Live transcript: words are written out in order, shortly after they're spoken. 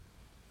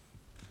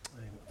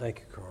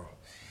Thank you, Carl.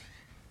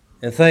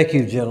 And thank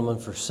you, gentlemen,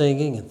 for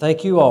singing. And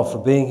thank you all for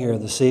being here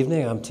this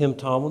evening. I'm Tim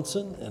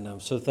Tomlinson, and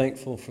I'm so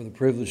thankful for the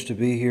privilege to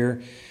be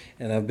here.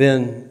 And I've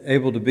been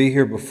able to be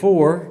here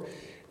before,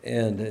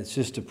 and it's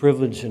just a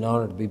privilege and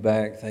honor to be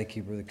back. Thank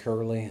you, Brother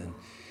Curley.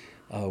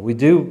 And we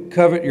do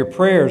covet your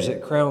prayers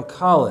at Crown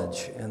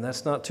College, and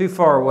that's not too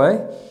far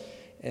away.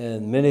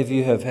 And many of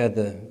you have had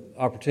the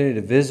opportunity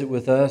to visit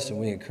with us, and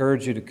we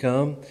encourage you to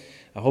come.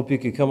 I hope you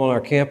could come on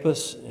our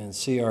campus and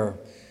see our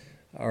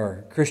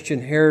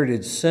Christian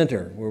Heritage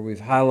Center, where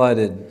we've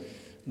highlighted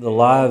the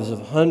lives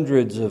of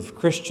hundreds of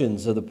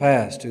Christians of the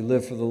past who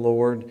lived for the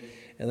Lord.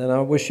 And then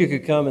I wish you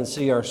could come and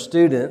see our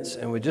students.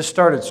 And we just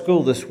started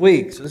school this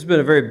week, so this has been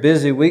a very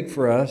busy week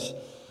for us.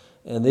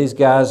 And these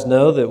guys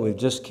know that we've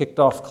just kicked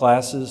off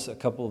classes a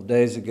couple of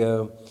days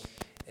ago,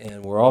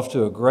 and we're off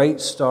to a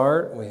great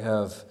start. We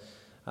have,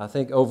 I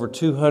think, over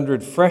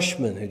 200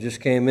 freshmen who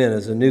just came in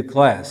as a new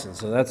class, and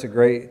so that's a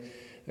great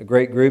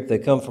group. They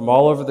come from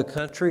all over the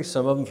country,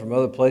 some of them from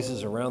other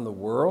places around the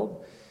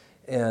world.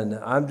 And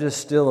I'm just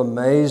still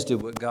amazed at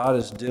what God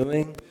is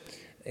doing.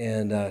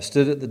 And I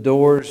stood at the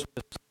doors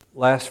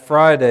last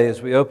Friday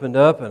as we opened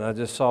up, and I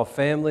just saw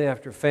family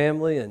after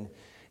family and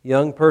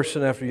young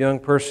person after young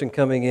person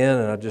coming in.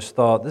 And I just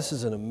thought, this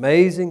is an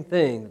amazing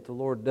thing that the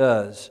Lord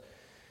does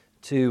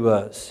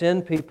to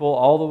send people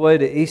all the way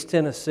to East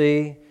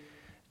Tennessee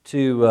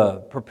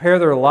to prepare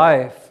their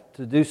life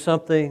to do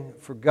something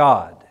for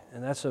God.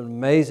 And that's an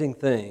amazing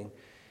thing.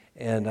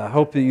 And I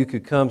hope that you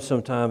could come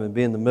sometime and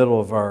be in the middle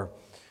of our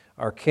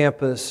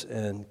campus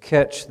and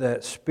catch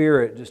that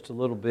spirit just a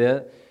little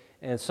bit.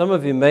 And some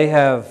of you may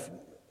have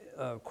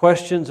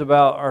questions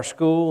about our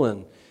school,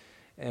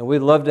 and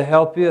we'd love to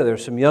help you.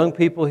 There's some young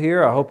people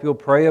here. I hope you'll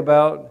pray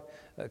about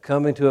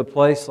coming to a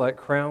place like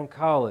Crown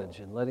College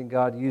and letting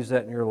God use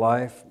that in your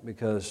life,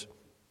 because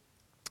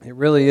it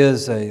really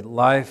is a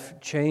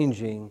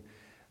life-changing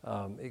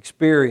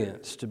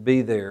experience to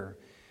be there.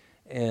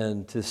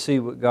 And to see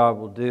what God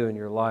will do in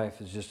your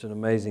life is just an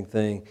amazing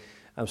thing.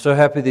 I'm so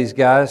happy these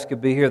guys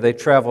could be here. They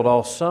traveled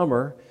all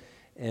summer,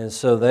 and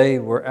so they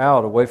were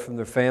out away from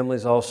their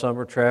families all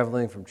summer,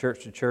 traveling from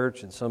church to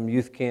church and some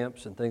youth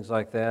camps and things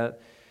like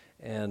that,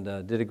 and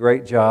did a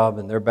great job.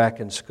 And they're back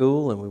in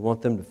school, and we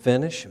want them to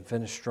finish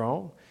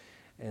strong.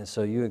 And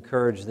so you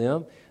encourage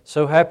them.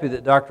 So happy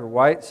that Dr.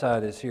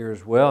 Whiteside is here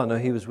as well. I know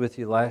he was with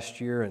you last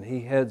year, and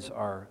he heads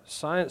our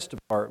science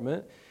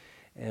department.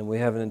 And we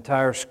have an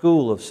entire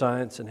school of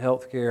science and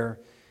healthcare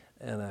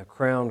and a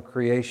Crown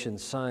Creation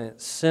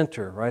Science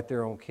Center right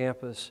there on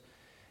campus.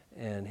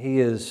 And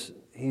he's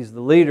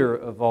the leader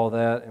of all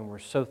that, and we're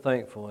so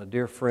thankful. A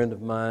dear friend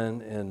of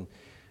mine, and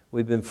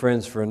we've been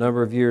friends for a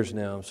number of years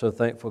now. I'm so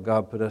thankful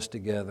God put us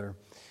together.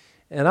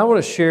 And I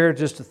want to share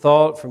just a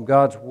thought from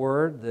God's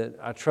Word that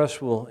I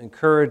trust will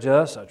encourage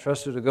us. I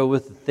trust it to go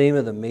with the theme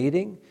of the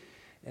meeting.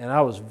 And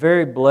I was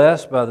very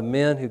blessed by the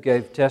men who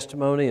gave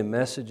testimony and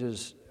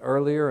messages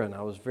earlier, and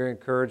I was very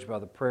encouraged by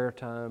the prayer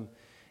time.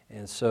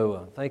 And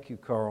so thank you,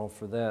 Carl,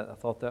 for that. I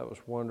thought that was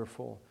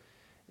wonderful.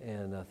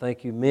 And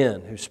thank you,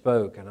 men who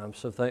spoke. And I'm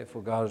so thankful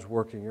God is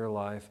working in your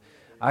life.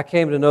 I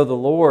came to know the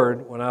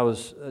Lord when I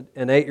was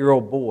an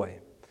 8-year-old boy.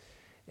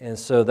 And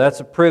so that's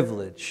a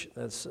privilege.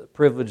 That's a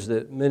privilege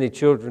that many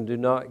children do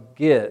not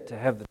get, to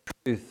have the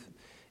truth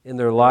in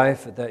their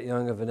life at that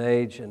young of an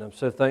age. And I'm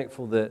so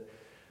thankful that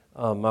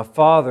my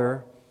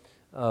father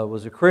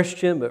was a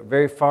Christian, but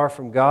very far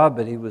from God.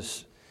 But he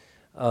was,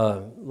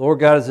 Lord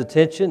got his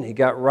attention. He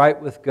got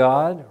right with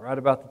God right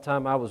about the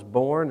time I was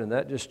born, and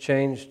that just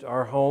changed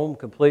our home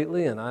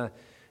completely. And I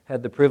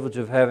had the privilege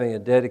of having a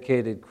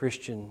dedicated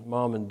Christian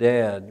mom and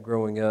dad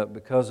growing up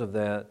because of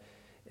that.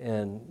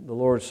 And the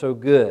Lord's so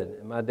good.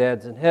 And my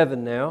dad's in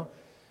heaven now,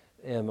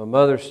 and my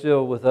mother's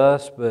still with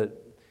us,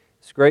 but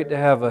it's great to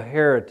have a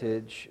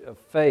heritage of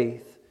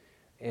faith.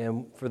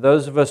 And for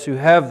those of us who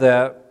have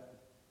that,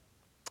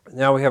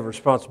 now we have a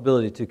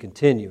responsibility to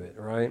continue it,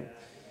 right?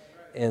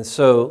 And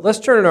so let's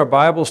turn in our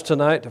Bibles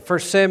tonight to 1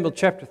 Samuel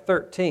chapter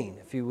 13,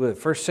 if you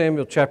would. 1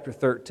 Samuel chapter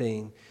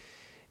 13.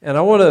 And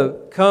I want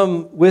to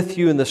come with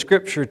you in the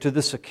Scripture to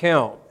this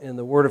account in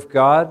the Word of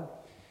God,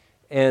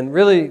 and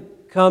really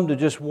come to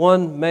just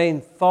one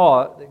main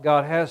thought that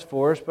God has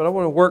for us. But I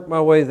want to work my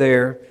way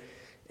there,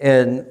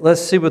 and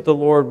let's see what the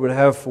Lord would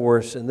have for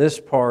us in this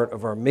part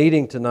of our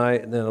meeting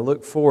tonight. And then I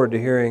look forward to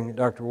hearing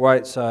Dr.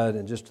 Whiteside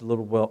in just a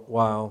little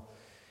while.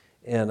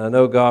 And I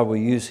know God will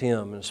use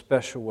him in a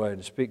special way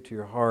to speak to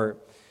your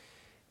heart.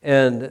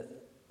 And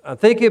I'm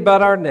thinking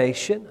about our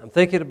nation. I'm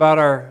thinking about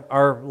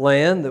our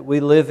land that we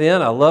live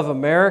in. I love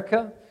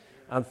America.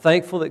 I'm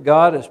thankful that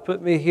God has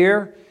put me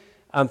here.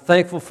 I'm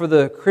thankful for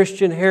the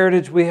Christian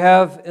heritage we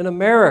have in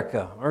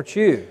America, aren't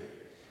you?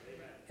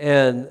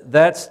 And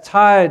that's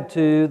tied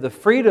to the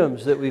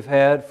freedoms that we've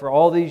had for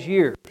all these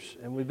years.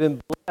 And we've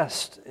been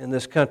blessed in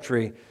this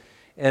country.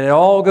 And it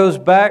all goes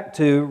back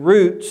to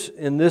roots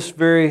in this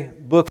very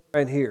book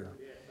right here.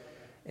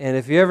 And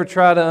if you ever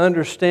try to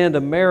understand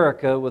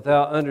America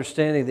without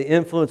understanding the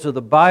influence of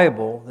the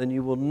Bible, then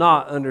you will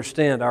not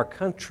understand our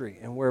country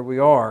and where we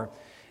are.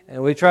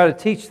 And we try to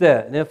teach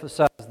that and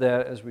emphasize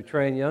that as we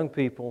train young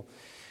people.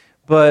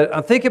 But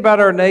I'm thinking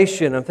about our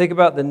nation. I'm thinking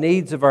about the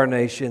needs of our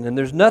nation. And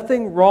there's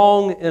nothing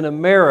wrong in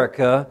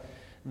America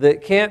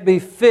that can't be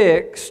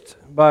fixed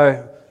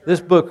by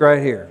this book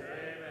right here.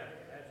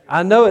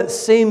 I know it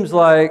seems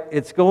like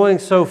it's going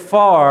so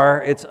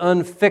far, it's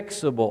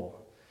unfixable.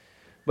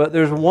 But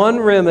there's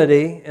one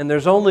remedy, and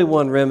there's only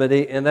one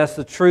remedy, and that's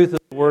the truth of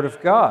the Word of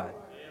God.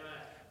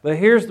 But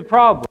here's the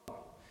problem.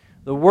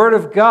 The Word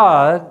of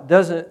God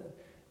doesn't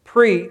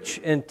preach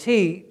and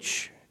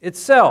teach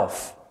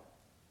itself.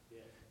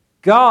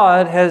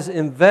 God has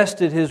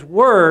invested His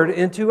Word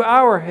into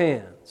our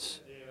hands.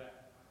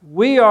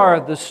 We are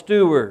the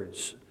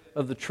stewards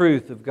of the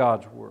truth of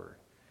God's Word.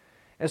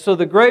 And so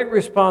the great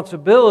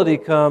responsibility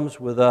comes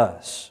with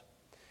us.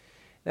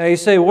 Now you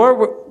say,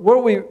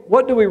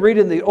 what do we read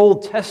in the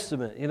Old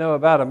Testament,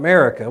 about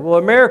America? Well,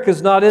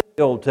 America's not in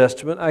the Old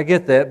Testament, I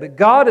get that. But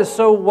God is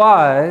so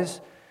wise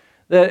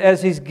that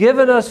as He's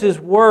given us His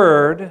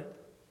Word,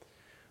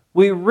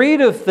 we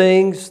read of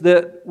things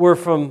that were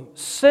from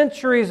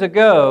centuries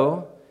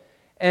ago,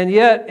 and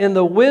yet in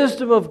the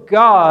wisdom of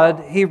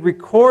God, He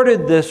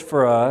recorded this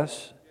for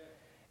us,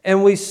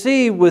 and we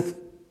see with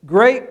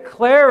great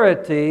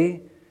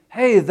clarity,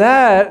 hey,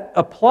 that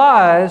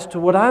applies to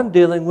what I'm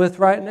dealing with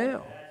right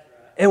now.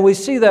 And we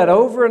see that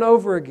over and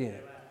over again.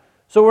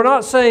 So we're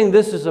not saying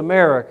this is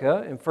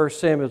America in 1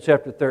 Samuel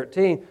chapter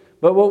 13,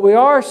 but what we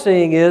are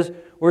seeing is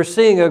we're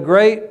seeing a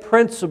great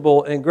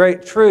principle and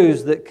great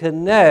truths that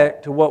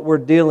connect to what we're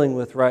dealing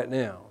with right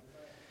now.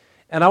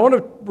 And I want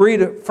to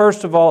read,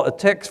 first of all, a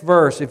text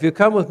verse. If you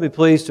come with me,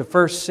 please, to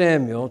 1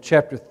 Samuel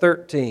chapter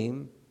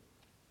 13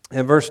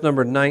 and verse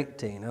number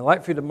 19. I'd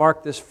like for you to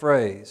mark this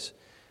phrase,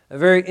 a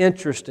very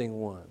interesting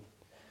one,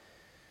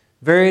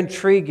 very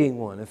intriguing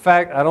one. In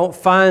fact, I don't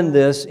find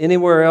this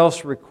anywhere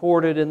else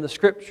recorded in the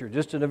Scripture,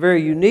 just in a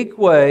very unique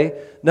way.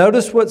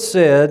 Notice what's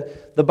said.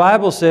 The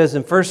Bible says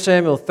in 1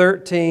 Samuel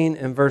 13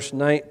 and verse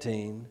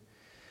 19,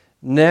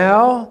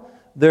 "Now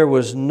there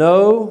was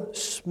no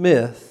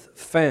smith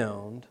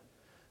found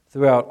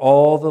throughout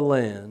all the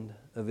land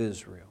of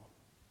Israel."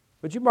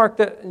 Would you mark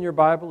that in your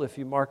Bible, if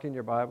you mark in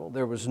your Bible?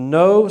 There was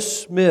no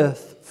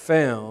smith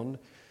found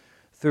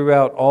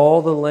throughout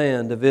all the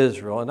land of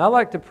Israel. And I'd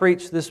like to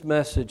preach this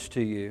message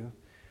to you.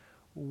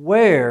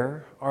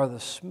 Where are the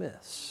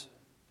smiths?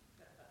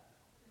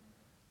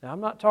 Now, I'm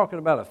not talking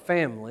about a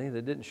family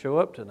that didn't show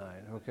up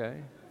tonight,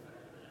 okay?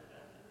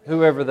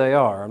 Whoever they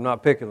are. I'm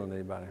not picking on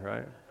anybody,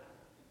 right?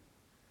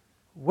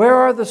 Where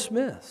are the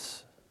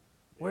smiths?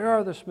 Where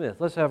are the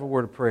smiths? Let's have a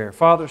word of prayer.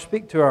 Father,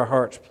 speak to our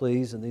hearts,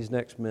 please, in these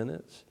next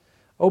minutes.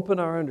 Open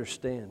our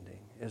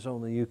understanding as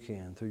only You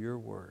can through Your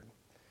Word.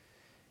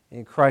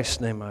 In Christ's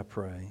name I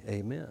pray.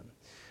 Amen.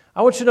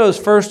 I want you to notice,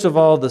 first of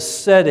all, the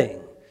setting.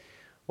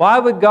 Why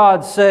would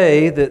God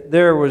say that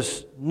there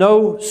was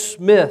no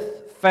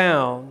smith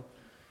found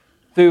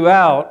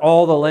throughout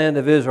all the land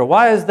of Israel?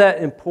 Why is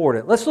that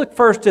important? Let's look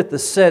first at the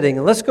setting,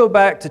 and let's go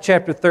back to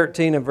chapter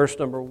 13 and verse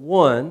number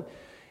 1.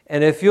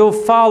 And if you'll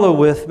follow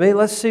with me,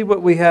 let's see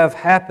what we have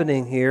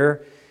happening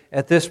here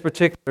at this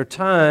particular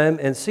time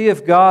and see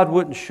if God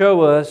wouldn't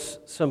show us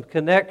some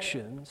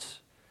connections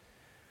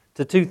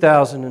to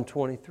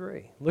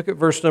 2023. Look at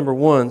verse number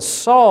 1.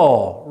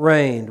 Saul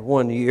reigned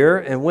 1 year,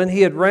 and when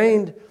he had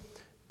reigned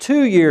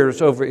 2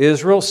 years over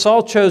Israel,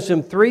 Saul chose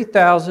him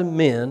 3,000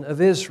 men of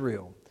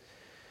Israel,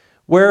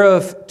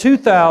 whereof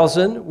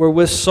 2,000 were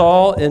with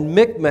Saul in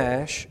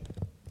Michmash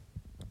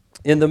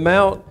in the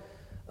mount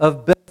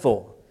of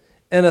Bethel,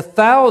 and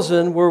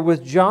 1,000 were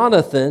with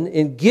Jonathan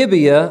in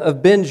Gibeah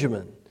of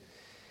Benjamin.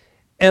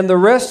 And the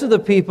rest of the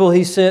people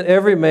he sent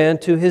every man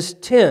to his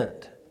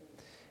tent.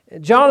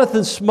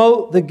 Jonathan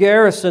smote the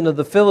garrison of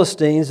the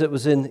Philistines that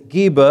was in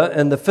Geba,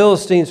 and the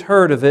Philistines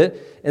heard of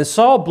it. And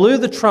Saul blew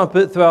the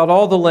trumpet throughout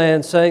all the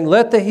land, saying,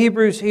 "Let the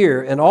Hebrews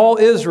hear." And all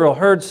Israel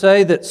heard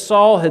say that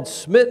Saul had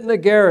smitten the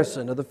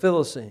garrison of the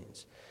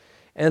Philistines,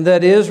 and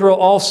that Israel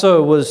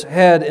also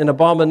had an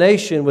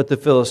abomination with the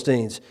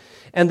Philistines.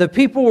 And the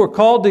people were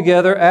called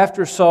together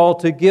after Saul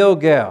to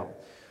Gilgal.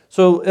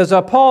 So as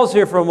I pause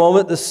here for a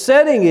moment, the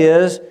setting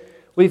is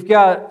we've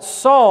got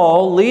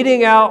Saul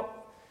leading out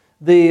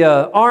the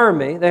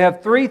army. They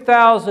have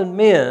 3,000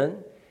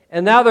 men,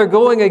 and now they're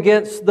going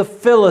against the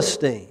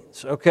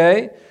Philistines,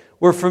 okay?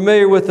 We're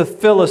familiar with the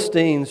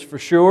Philistines for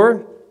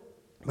sure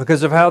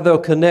because of how they'll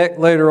connect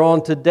later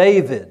on to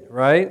David,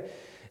 right?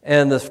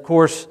 And of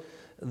course,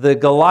 the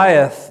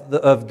Goliath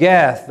of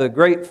Gath, the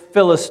great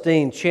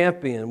Philistine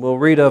champion, we'll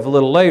read of a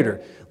little later.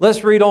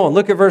 Let's read on.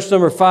 Look at verse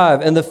number 5.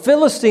 "And the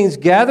Philistines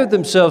gathered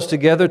themselves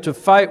together to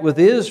fight with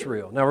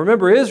Israel." Now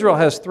remember, Israel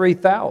has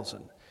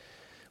 3,000.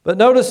 But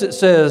notice it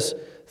says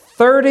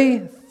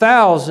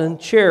 30,000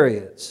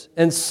 chariots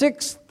and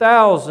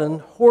 6,000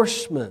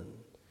 horsemen,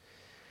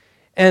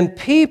 and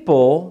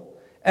people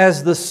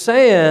as the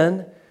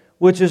sand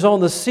which is on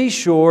the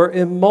seashore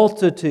in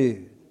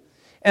multitude.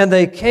 And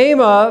they came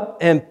up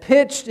and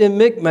pitched in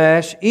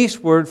Michmash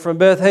eastward from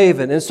Beth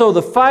Haven. And so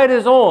the fight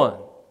is on.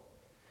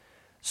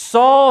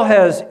 Saul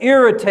has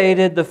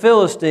irritated the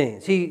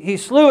Philistines. He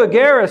slew a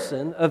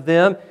garrison of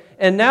them,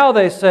 and now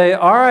they say,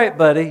 all right,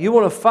 buddy, you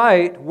want to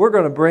fight? We're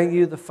going to bring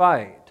you the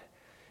fight.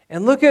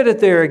 And look at it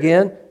there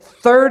again,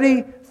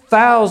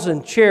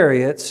 30,000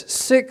 chariots,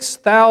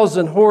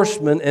 6,000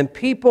 horsemen, and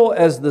people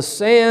as the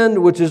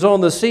sand which is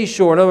on the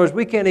seashore. In other words,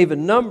 we can't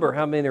even number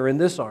how many are in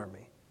this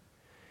army.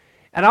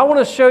 And I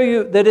want to show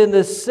you that in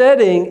this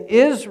setting,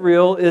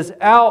 Israel is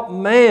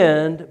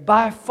outmanned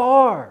by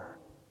far.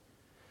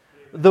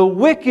 The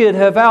wicked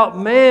have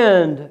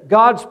outmanned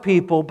God's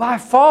people by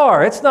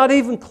far. It's not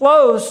even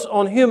close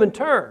on human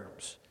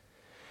terms.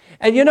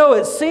 And you know,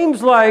 it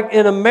seems like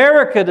in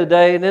America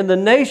today and in the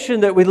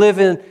nation that we live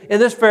in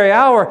this very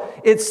hour,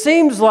 it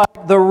seems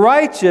like the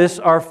righteous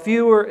are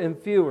fewer and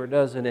fewer,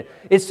 doesn't it?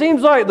 It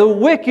seems like the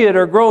wicked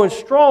are growing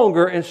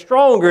stronger and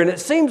stronger. And it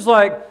seems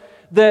like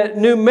that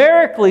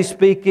numerically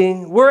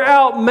speaking, we're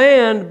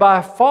outmanned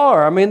by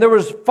far. I mean, there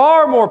was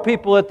far more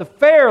people at the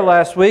fair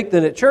last week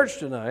than at church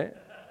tonight.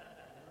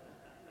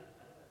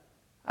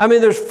 I mean,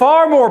 there's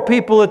far more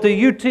people at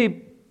the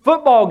UT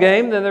football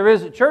game than there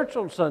is at church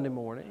on Sunday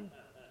morning.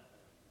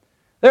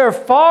 There are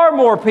far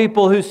more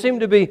people who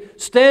seem to be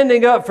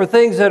standing up for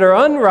things that are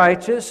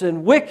unrighteous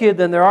and wicked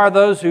than there are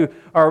those who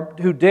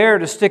dare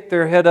to stick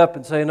their head up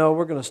and say, no,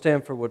 we're going to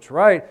stand for what's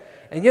right.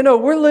 And you know,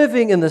 we're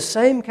living in the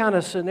same kind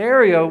of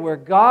scenario where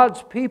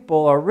God's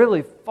people are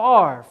really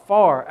far,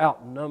 far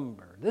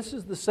outnumbered. This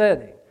is the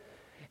setting.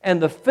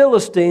 And the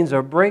Philistines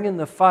are bringing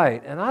the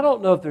fight. And I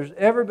don't know if there's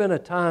ever been a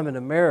time in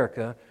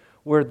America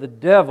where the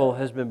devil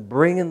has been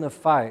bringing the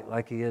fight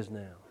like he is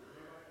now.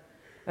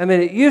 I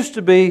mean, it used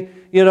to be,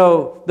 you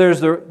know,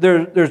 there's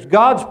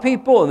God's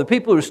people and the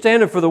people who are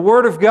standing for the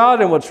Word of God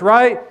and what's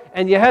right,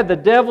 and you had the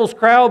devil's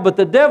crowd, but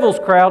the devil's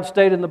crowd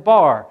stayed in the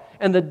bar,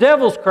 and the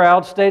devil's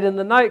crowd stayed in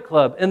the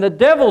nightclub, and the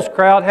devil's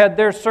crowd had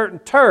their certain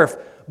turf,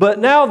 but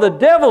now the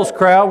devil's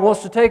crowd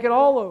wants to take it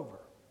all over.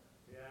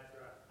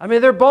 I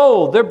mean, they're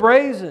bold, they're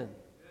brazen.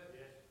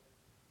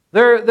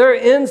 They're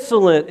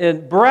insolent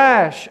and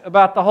brash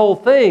about the whole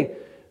thing.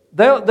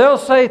 They'll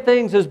say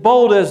things as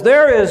bold as,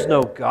 there is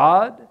no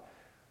God.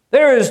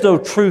 There is no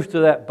truth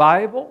to that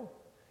Bible.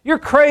 You're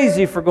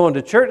crazy for going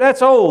to church.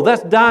 That's old.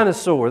 That's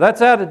dinosaur.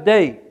 That's out of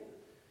date.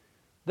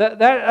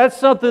 That's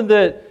something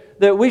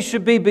that we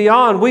should be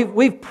beyond.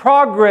 We've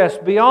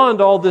progressed beyond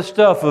all this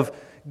stuff of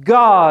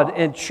God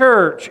and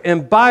church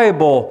and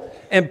Bible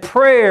and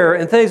prayer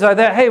and things like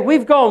that. Hey,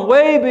 we've gone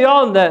way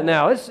beyond that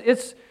now.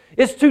 It's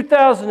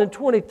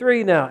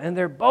 2023 now, and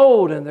they're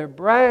bold and they're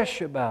brash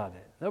about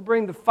it. They'll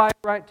bring the fight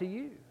right to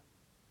you.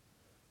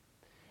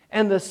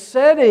 And the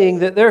setting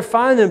that they're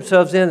finding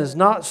themselves in is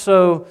not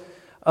so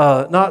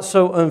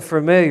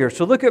unfamiliar.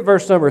 So look at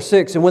verse number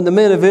 6. And when the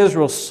men of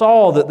Israel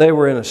saw that they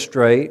were in a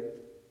strait,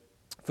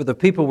 for the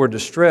people were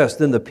distressed,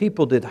 then the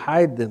people did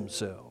hide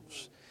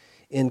themselves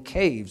in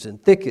caves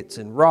and thickets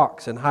and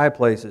rocks and high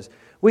places.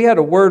 We had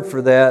a word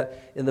for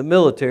that in the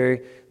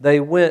military. They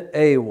went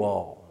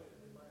AWOL.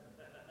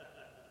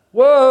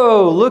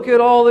 Whoa, look at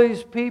all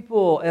these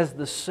people as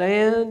the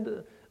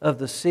sand of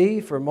the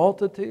sea for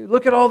multitude.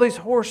 Look at all these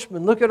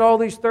horsemen. Look at all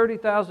these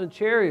 30,000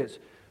 chariots.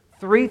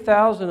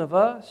 3,000 of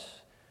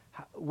us.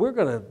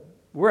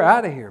 We're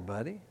out of here,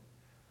 buddy.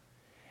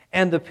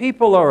 And the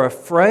people are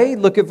afraid.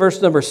 Look at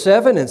verse number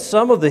 7. And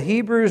some of the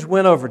Hebrews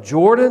went over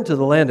Jordan to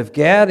the land of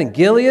Gad and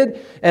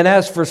Gilead. And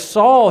as for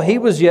Saul, he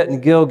was yet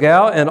in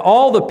Gilgal. And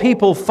all the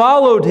people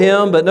followed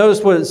him. But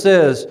notice what it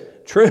says,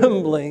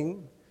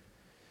 trembling.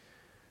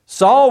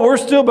 Saul, we're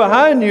still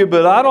behind you,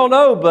 but I don't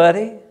know,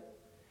 buddy.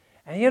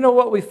 And you know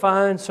what we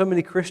find so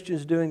many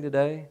Christians doing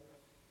today?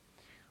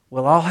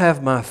 Well, I'll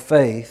have my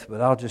faith,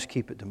 but I'll just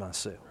keep it to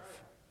myself.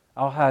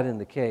 I'll hide in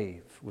the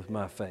cave with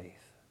my faith.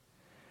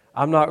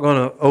 I'm not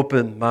going to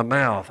open my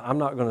mouth. I'm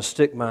not going to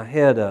stick my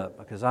head up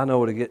because I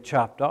know it'll get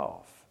chopped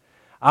off.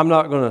 I'm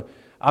not going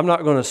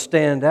to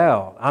stand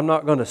out. I'm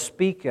not going to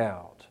speak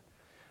out.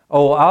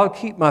 Oh, I'll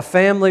keep my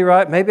family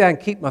right. Maybe I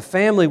can keep my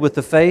family with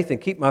the faith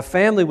and keep my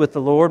family with the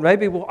Lord.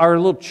 Maybe our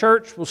little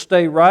church will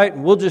stay right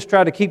and we'll just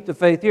try to keep the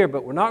faith here.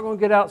 But we're not going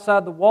to get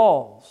outside the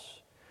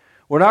walls.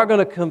 We're not going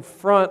to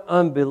confront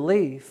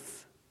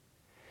unbelief.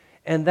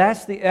 And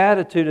that's the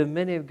attitude of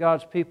many of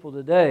God's people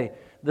today.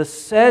 The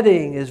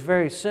setting is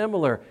very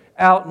similar.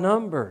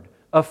 Outnumbered,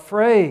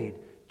 afraid,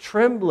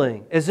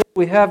 trembling, as if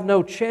we have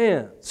no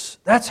chance.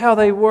 That's how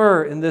they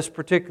were in this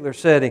particular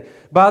setting.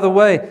 By the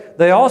way,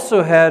 they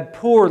also had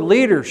poor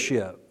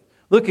leadership.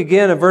 Look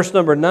again at verse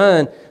number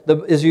 9.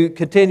 As you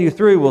continue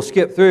through, we'll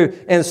skip through.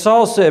 And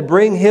Saul said,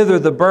 bring hither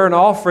the burnt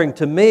offering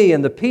to me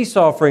and the peace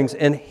offerings.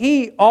 And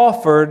he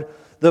offered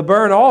the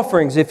burnt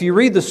offerings. If you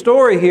read the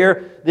story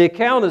here, the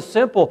account is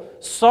simple.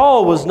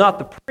 Saul was not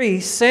the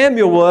priest,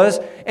 Samuel was,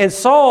 and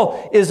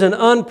Saul is an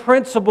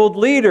unprincipled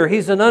leader.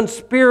 He's an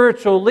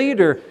unspiritual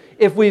leader.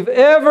 If we've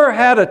ever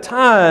had a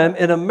time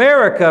in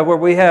America where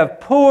we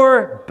have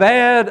poor,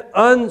 bad,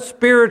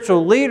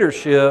 unspiritual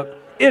leadership,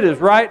 it is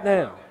right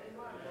now.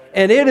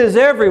 And it is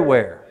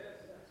everywhere.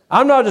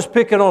 I'm not just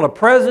picking on a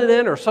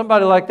president or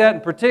somebody like that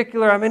in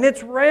particular. I mean,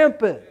 it's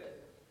rampant.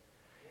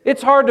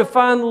 It's hard to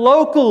find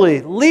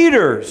locally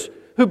leaders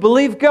who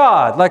believe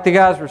God, like the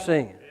guys were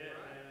singing,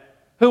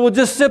 who will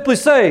just simply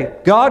say,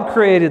 God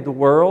created the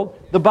world,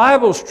 the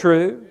Bible's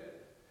true,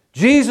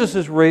 Jesus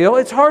is real.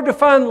 It's hard to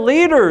find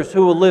leaders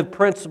who will live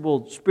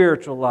principled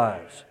spiritual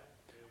lives.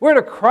 We're in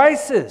a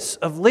crisis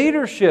of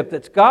leadership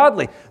that's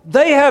godly.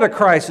 They had a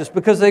crisis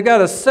because they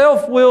got a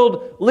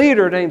self-willed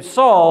leader named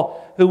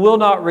Saul who will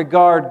not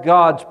regard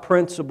God's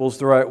principles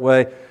the right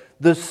way.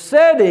 The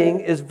setting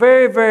is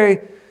very,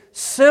 very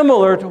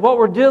similar to what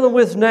we're dealing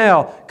with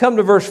now. Come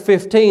to verse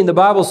 15. The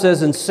Bible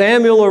says, And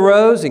Samuel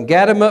arose and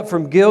gat him up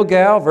from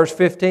Gilgal, verse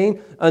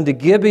 15, unto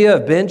Gibeah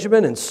of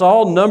Benjamin. And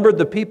Saul numbered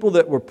the people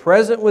that were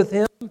present with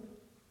him,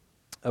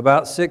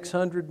 about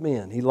 600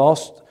 men. He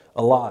lost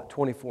a lot,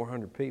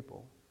 2,400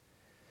 people.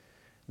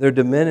 They're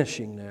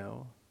diminishing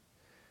now.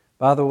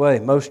 By the way,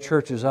 most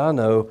churches I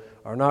know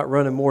are not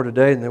running more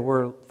today than they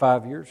were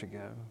 5 years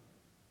ago.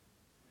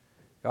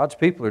 God's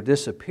people are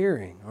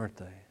disappearing, aren't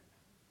they?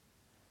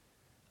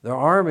 Their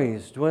army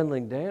is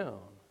dwindling down.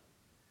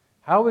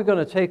 How are we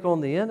going to take on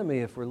the enemy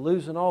if we're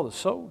losing all the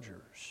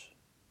soldiers?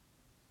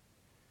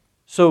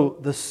 So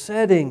the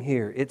setting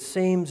here, it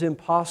seems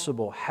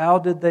impossible. How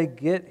did they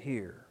get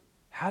here?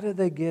 How did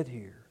they get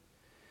here?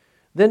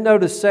 Then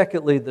notice,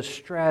 secondly, the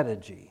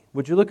strategy.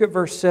 Would you look at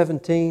verse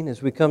 17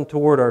 as we come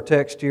toward our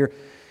text here?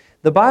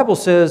 The Bible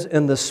says,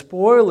 And the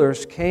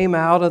spoilers came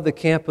out of the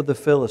camp of the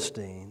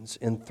Philistines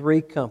in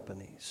 3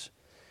 companies.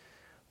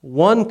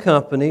 One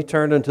company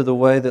turned unto the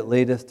way that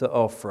leadeth to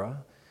Ophrah,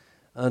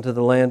 unto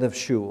the land of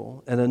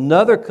Shual. And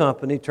another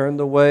company turned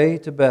the way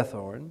to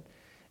Bethhoron.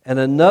 And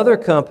another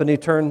company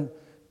turned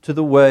to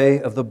the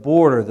way of the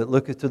border that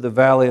looketh to the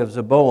valley of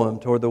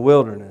Zeboim toward the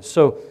wilderness.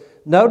 So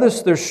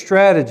notice their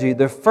strategy.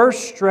 Their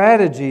first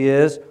strategy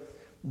is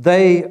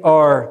they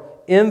are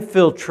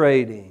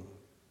infiltrating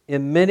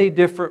in many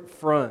different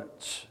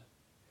fronts.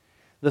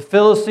 The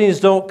Philistines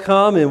don't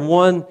come in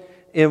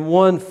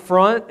one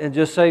front and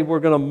just say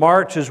we're going to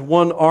march as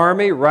one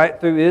army right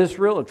through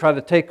Israel and try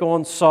to take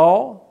on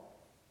Saul.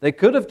 They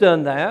could have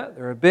done that.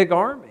 They're a big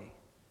army.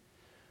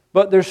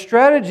 But their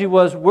strategy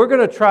was we're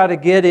going to try to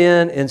get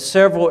in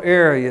several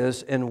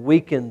areas and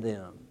weaken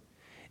them.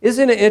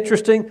 Isn't it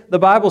interesting? The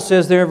Bible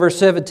says there in verse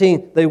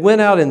 17, they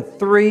went out in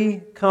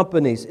 3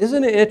 companies.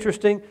 Isn't it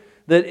interesting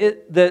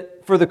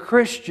that for the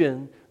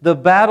Christian, the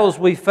battles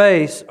we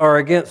face are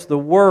against the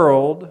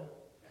world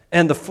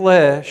and the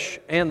flesh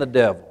and the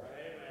devil?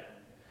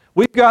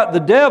 We've got the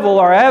devil,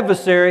 our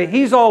adversary.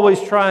 He's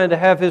always trying to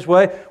have his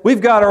way.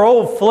 We've got our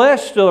old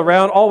flesh still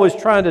around, always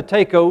trying to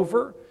take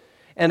over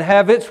and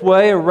have its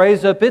way and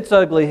raise up its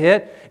ugly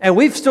head. And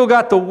we've still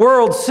got the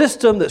world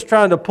system that's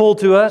trying to pull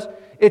to us.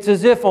 It's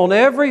as if on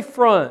every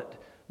front,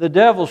 the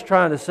devil's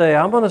trying to say,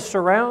 I'm going to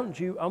surround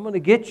you. I'm going to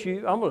get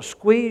you. I'm going to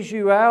squeeze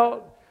you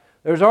out.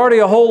 There's already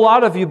a whole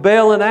lot of you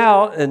bailing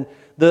out, and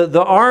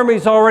the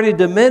army's already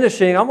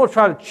diminishing. I'm going to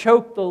try to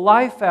choke the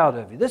life out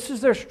of you. This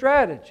is their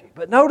strategy.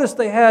 But notice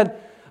they had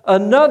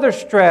another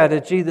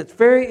strategy that's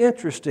very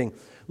interesting.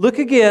 Look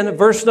again at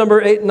verse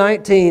number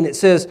 19. It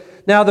says,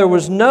 Now there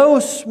was no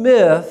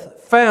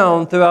smith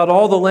found throughout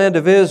all the land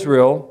of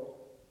Israel.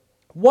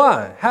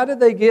 Why? How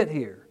did they get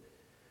here?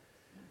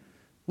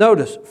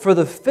 Notice, for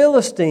the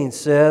Philistines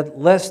said,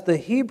 Lest the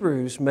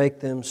Hebrews make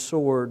them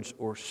swords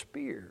or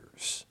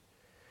spears.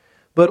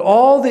 But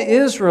all the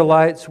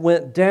Israelites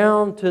went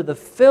down to the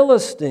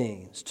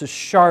Philistines to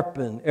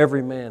sharpen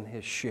every man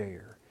his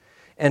share,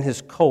 and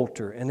his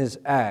coulter, and his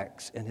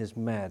axe, and his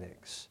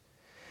mattocks.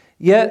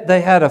 Yet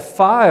they had a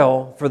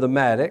file for the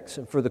mattocks,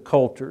 and for the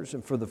coulters,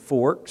 and for the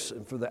forks,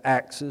 and for the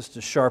axes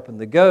to sharpen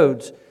the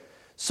goads.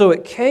 So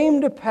it came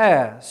to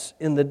pass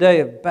in the day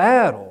of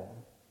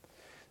battle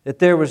that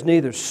there was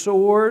neither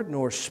sword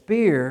nor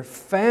spear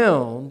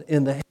found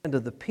in the hand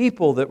of the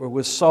people that were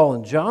with Saul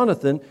and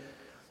Jonathan,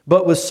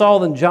 but with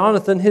Saul and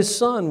Jonathan his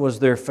son was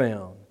there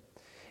found.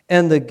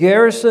 And the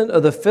garrison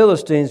of the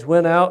Philistines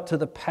went out to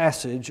the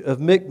passage of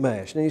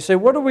Michmash. Now you say,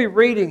 what are we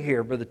reading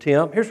here, Brother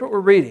Tim? Here's what we're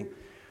reading.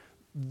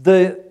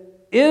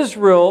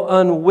 Israel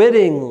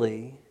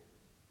unwittingly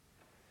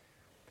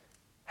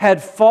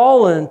had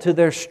fallen to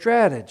their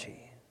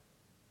strategy.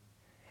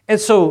 And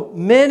so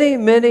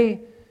many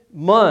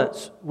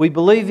months, we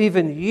believe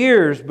even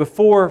years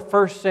before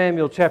 1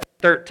 Samuel chapter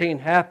 13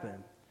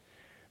 happened,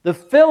 the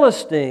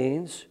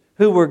Philistines,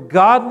 who were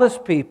godless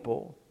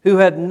people, who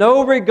had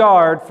no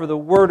regard for the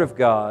Word of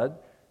God,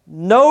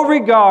 no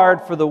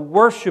regard for the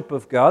worship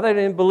of God, they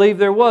didn't believe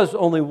there was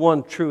only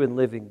one true and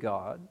living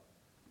God,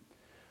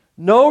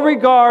 no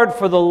regard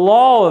for the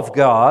law of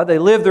God, they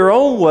lived their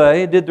own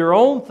way, did their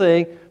own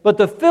thing, but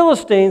the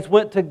Philistines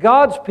went to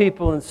God's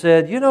people and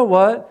said, you know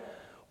what?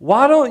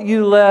 Why don't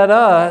you let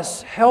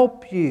us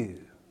help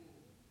you?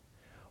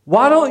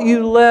 Why don't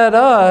you let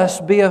us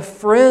be a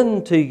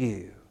friend to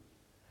you?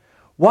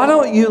 Why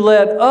don't you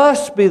let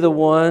us be the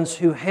ones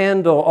who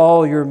handle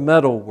all your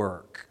metal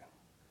work?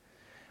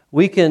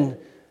 We can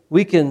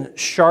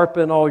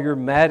sharpen all your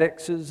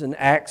mattocks and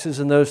axes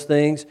and those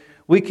things.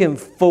 We can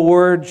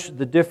forge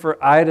the different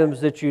items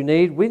that you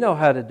need. We know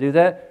how to do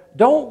that.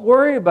 don't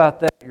worry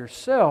about that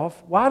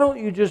yourself. Why don't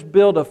you just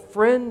build a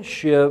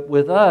friendship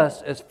with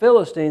us as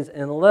Philistines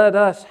and let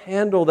us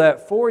handle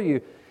that for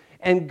you?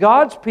 And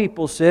God's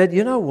people said,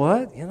 you know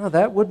what?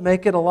 That would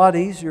make it a lot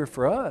easier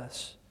for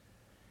us.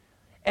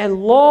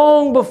 And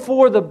long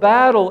before the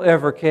battle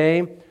ever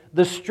came,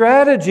 the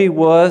strategy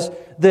was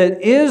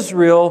that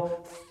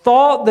Israel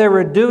thought they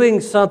were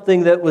doing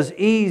something that was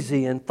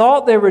easy and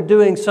thought they were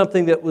doing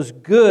something that was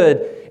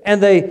good.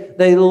 And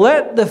they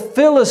let the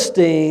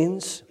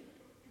Philistines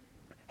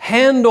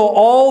handle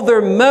all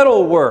their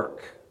metal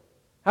work.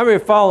 How many are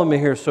following me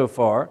here so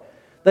far?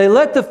 They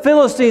let the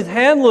Philistines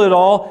handle it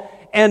all.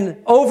 And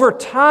over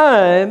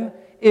time,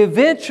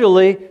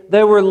 eventually,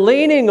 they were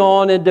leaning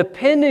on and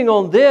depending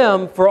on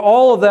them for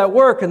all of that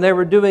work, and they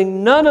were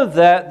doing none of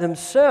that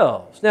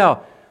themselves.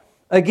 Now,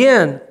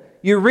 again,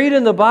 you read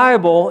in the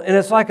Bible, and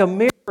it's like a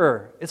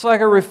mirror. It's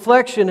like a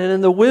reflection, and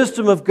in the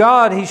wisdom of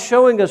God, He's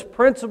showing us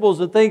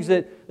principles and things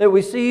that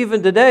we see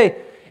even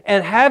today.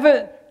 And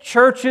haven't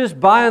churches,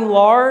 by and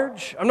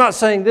large, I'm not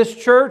saying this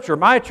church or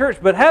my church,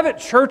 but haven't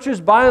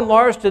churches, by and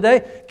large,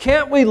 today,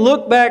 can't we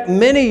look back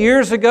many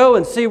years ago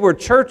and see where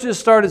churches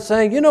started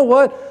saying, you know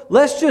what,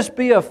 let's just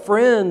be a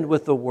friend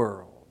with the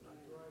world.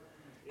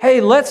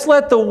 Hey, let's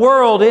let the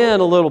world in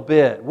a little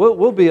bit.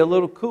 We'll be a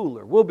little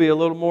cooler. We'll be a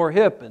little more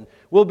hip, and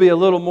we'll be a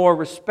little more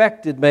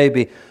respected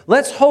maybe.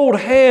 Let's hold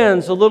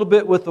hands a little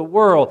bit with the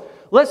world.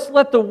 Let's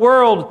let the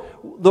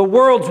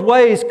world's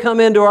ways come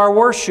into our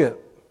worship.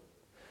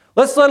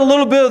 Let's let a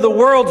little bit of the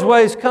world's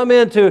ways come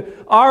into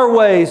our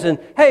ways. And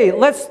hey,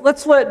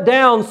 let's let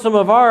down some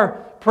of our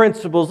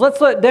principles.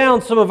 Let's let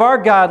down some of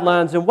our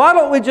guidelines. And why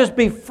don't we just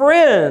be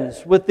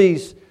friends with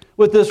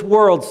this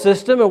world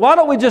system? And why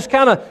don't we just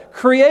kind of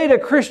create a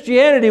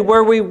Christianity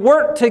where we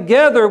work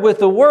together with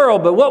the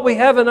world? But what we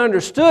haven't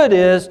understood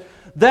is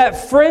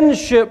that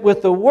friendship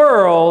with the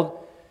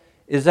world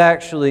is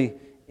actually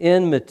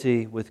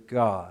enmity with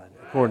God,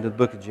 according to the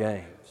book of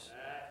James.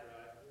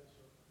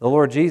 The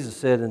Lord Jesus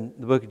said in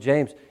the book of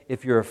James,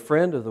 if you're a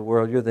friend of the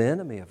world, you're the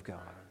enemy of God.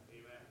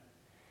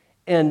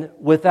 And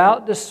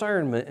without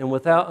discernment and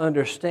without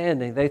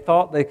understanding, they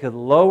thought they could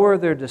lower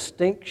their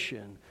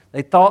distinction.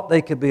 They thought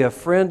they could be a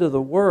friend of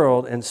the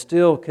world and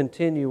still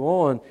continue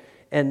on.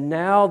 And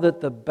now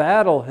that the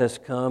battle has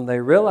come, they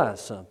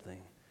realize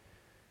something.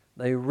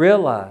 They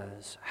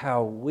realize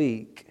how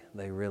weak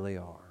they really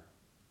are.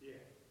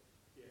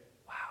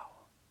 Wow.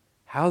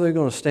 How are they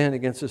going to stand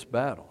against this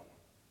battle?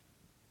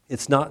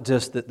 It's not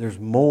just that there's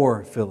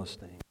more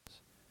Philistines.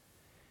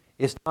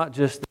 It's not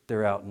just that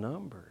they're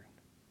outnumbered.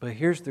 But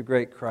here's the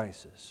great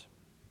crisis.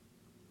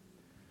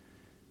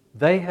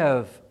 They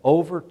have,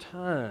 over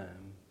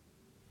time,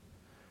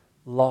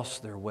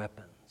 lost their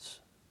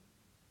weapons.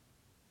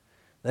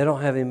 They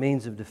don't have any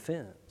means of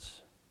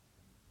defense.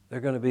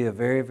 They're going to be a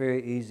very,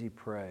 very easy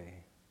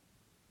prey.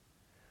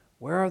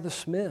 Where are the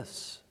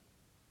smiths?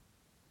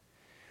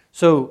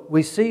 So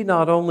we see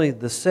not only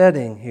the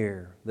setting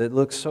here that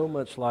looks so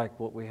much like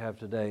what we have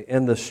today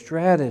and the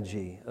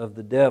strategy of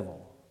the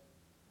devil,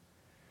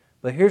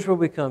 but here's where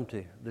we come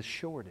to, the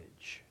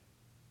shortage.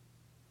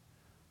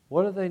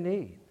 What do they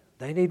need?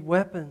 They need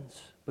weapons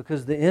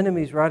because the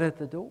enemy's right at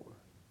the door.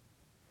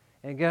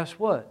 And guess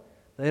what?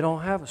 They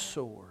don't have a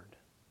sword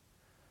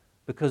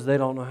because they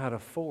don't know how to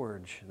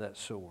forge that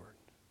sword.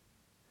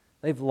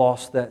 They've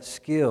lost that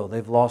skill.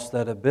 They've lost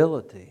that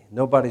ability.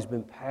 Nobody's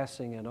been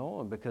passing it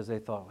on because they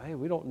thought, hey,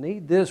 we don't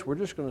need this. We're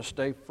just going to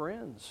stay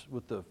friends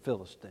with the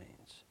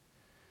Philistines.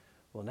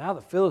 Well, now the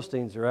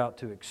Philistines are out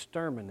to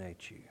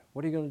exterminate you.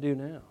 What are you going to do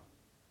now?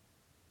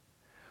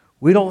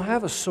 We don't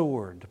have a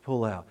sword to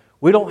pull out.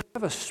 We don't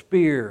have a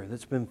spear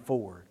that's been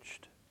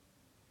forged.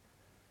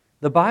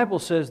 The Bible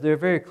says there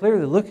very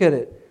clearly, look at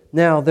it.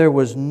 Now there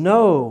was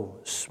no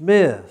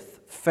smith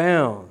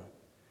found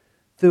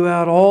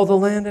throughout all the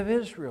land of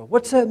Israel.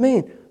 What's that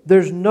mean?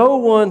 There's no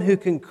one who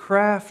can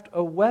craft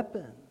a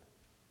weapon.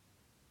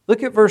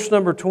 Look at verse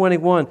number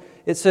 21.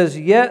 It says,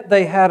 yet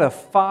they had a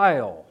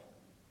file.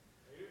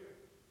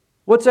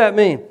 What's that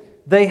mean?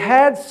 They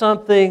had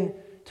something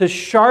to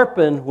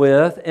sharpen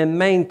with and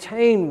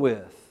maintain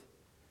with.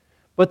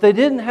 But they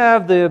didn't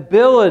have the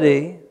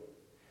ability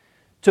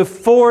to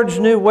forge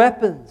new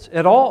weapons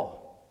at all.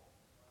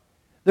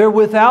 They're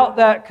without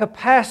that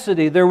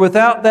capacity. They're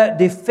without that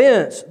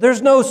defense.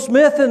 There's no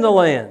smith in the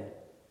land.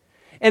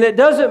 And it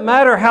doesn't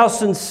matter how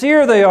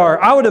sincere they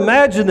are. I would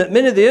imagine that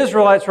many of the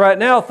Israelites right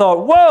now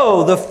thought,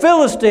 whoa, the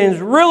Philistines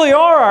really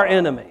are our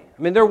enemy.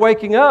 I mean, they're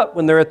waking up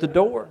when they're at the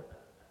door.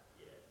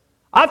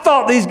 I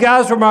thought these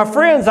guys were my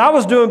friends. I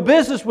was doing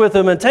business with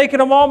them and taking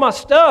them all my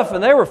stuff,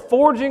 and they were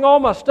forging all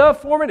my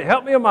stuff for me to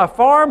help me on my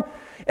farm.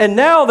 And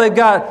now they've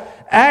got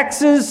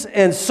axes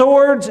and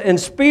swords and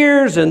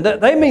spears, and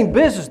they mean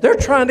business. They're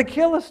trying to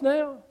kill us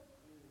now.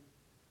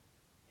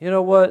 You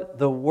know what?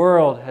 The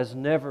world has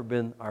never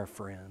been our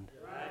friend.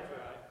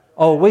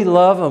 Oh, we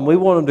love them. We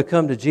want them to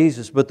come to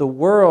Jesus, but the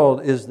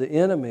world is the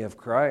enemy of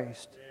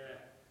Christ.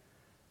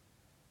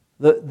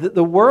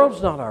 The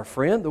world's not our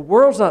friend. The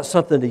world's not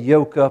something to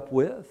yoke up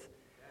with.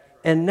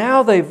 And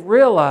now they've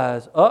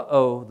realized,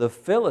 the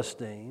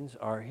Philistines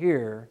are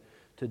here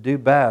to do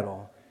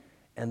battle,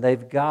 and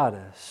they've got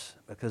us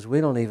because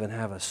we don't even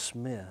have a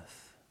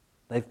smith.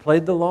 They've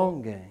played the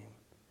long game,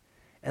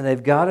 and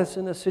they've got us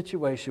in a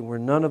situation where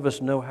none of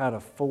us know how to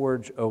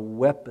forge a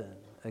weapon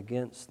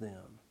against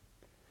them.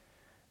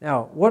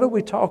 Now, what are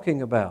we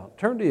talking about?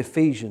 Turn to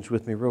Ephesians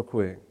with me real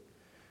quick.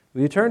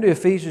 Will you turn to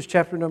Ephesians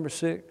chapter number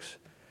 6?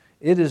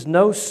 It is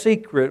no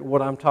secret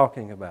what I'm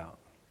talking about.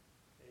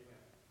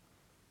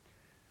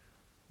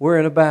 We're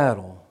in a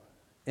battle,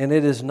 and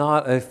it is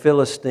not a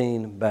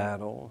Philistine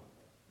battle.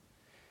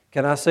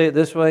 Can I say it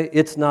this way?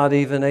 It's not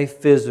even a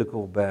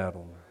physical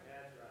battle.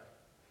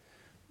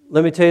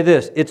 Let me tell you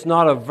this, it's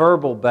not a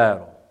verbal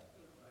battle.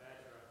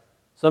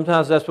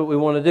 Sometimes that's what we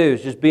want to do,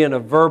 is just be in a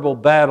verbal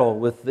battle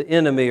with the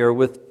enemy or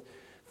with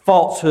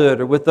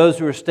falsehood or with those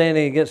who are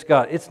standing against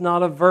God. It's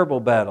not a verbal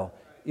battle.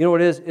 You know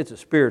what it is? It's a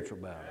spiritual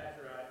battle.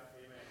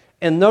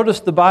 And notice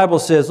the Bible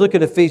says, look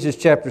at Ephesians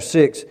chapter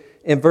 6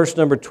 in verse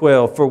number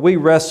 12, "For we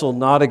wrestle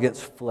not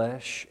against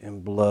flesh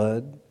and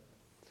blood,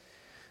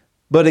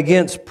 but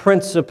against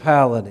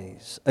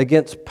principalities,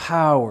 against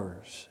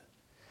powers,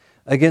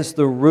 against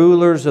the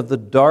rulers of the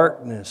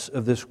darkness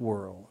of this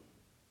world,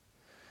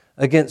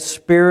 against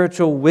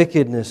spiritual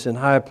wickedness in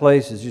high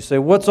places." You say,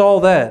 what's all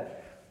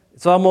that?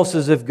 It's almost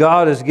as if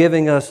God is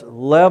giving us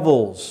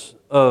levels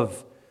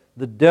of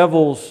the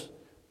devil's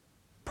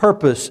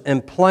purpose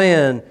and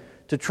plan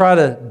to try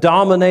to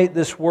dominate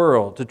this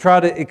world, to try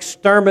to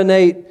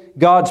exterminate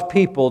God's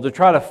people, to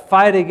try to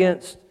fight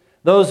against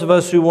those of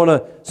us who want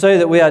to say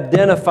that we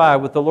identify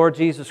with the Lord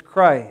Jesus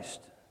Christ.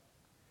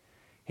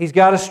 He's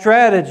got a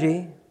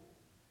strategy.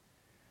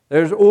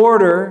 There's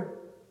order.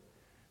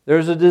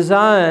 There's a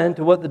design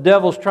to what the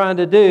devil's trying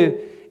to do.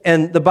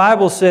 And the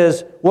Bible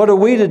says, what are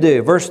we to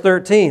do? Verse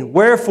 13,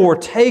 "Wherefore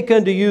take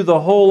unto you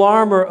the whole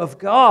armor of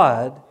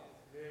God,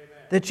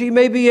 that ye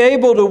may be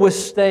able to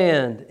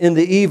withstand in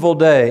the evil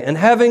day, and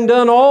having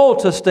done all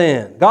to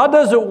stand." God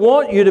doesn't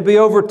want you to be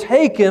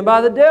overtaken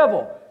by the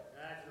devil.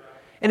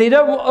 And He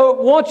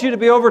doesn't want you to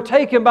be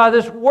overtaken by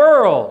this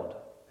world.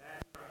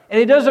 And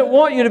He doesn't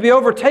want you to be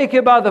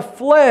overtaken by the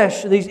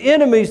flesh, these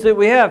enemies that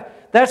we have.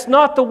 That's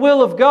not the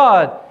will of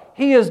God.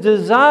 He has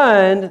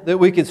designed that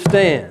we can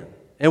stand,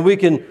 and we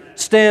can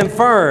stand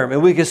firm,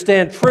 and we can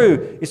stand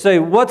true. You say,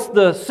 what's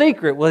the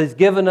secret? Well, He's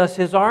given us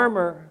His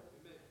armor.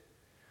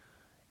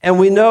 And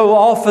we know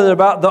often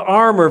about the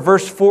armor.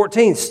 Verse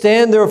 14,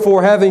 "Stand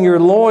therefore having your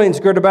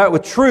loins girded about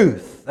with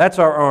truth." That's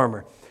our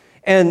armor.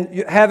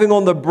 "And having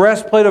on the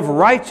breastplate of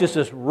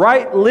righteousness."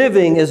 Right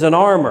living is an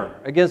armor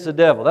against the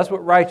devil. That's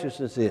what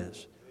righteousness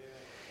is.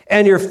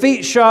 "And your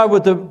feet shod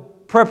with the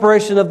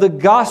preparation of the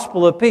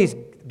gospel of peace."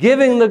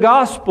 Giving the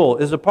gospel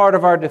is a part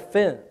of our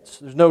defense.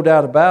 There's no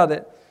doubt about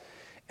it.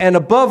 "And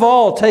above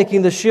all,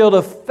 taking the shield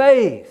of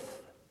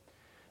faith."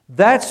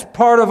 That's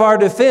part of our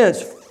defense.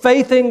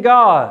 Faith in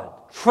God.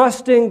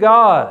 Trusting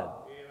God.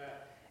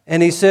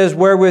 And he says,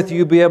 "Wherewith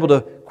you be able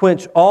to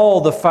quench all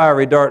the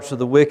fiery darts of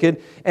the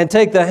wicked, and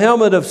take the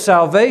helmet of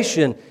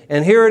salvation."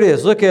 And here it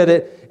is, look at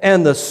it.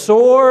 "And the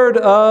sword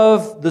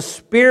of the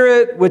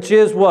Spirit," which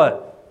is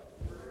what?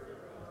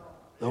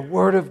 The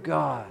Word of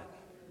God.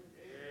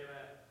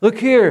 Look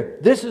here,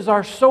 this is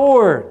our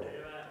sword.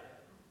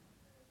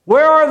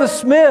 Where are the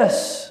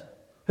smiths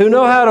who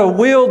know how to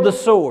wield the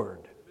sword?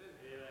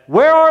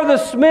 Where are the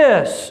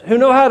smiths who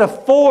know how to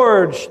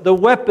forge the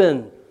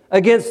weapon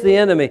against the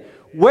enemy?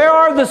 Where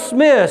are the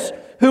smiths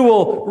who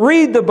will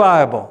read the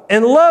Bible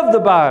and love the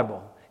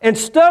Bible and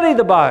study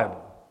the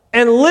Bible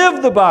and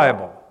live the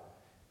Bible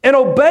and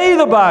obey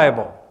the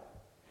Bible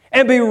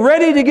and be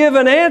ready to give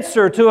an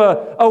answer to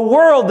a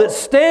world that's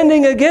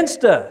standing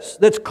against us,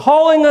 that's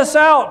calling us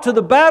out to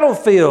the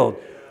battlefield?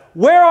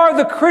 Where are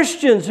the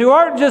Christians who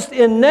aren't just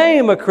in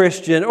name a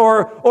Christian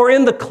or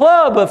in the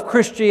club of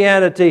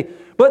Christianity,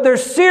 but they're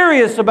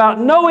serious about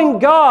knowing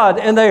God,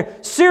 and they're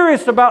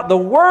serious about the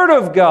Word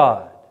of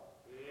God?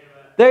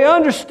 They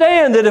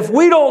understand that if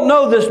we don't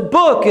know this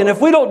book, and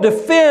if we don't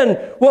defend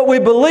what we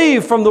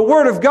believe from the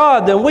Word of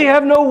God, then we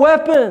have no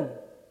weapon.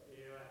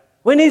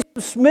 We need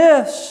some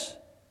smiths.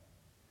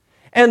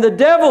 And the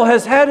devil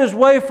has had his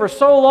way for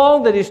so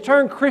long that he's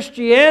turned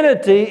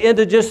Christianity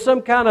into just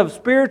some kind of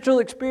spiritual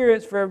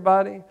experience for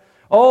everybody.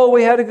 Oh,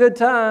 we had a good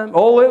time.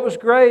 Oh, it was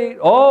great.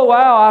 Oh,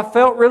 wow, I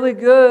felt really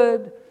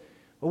good.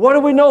 But what do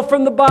we know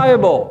from the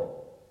Bible?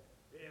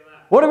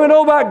 What do we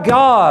know about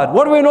God?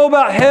 What do we know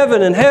about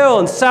heaven and hell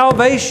and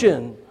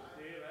salvation?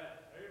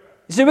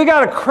 You see, we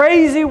got a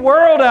crazy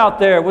world out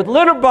there with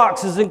litter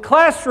boxes and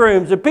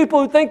classrooms and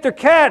people who think they're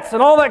cats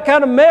and all that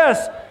kind of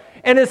mess.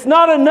 And it's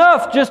not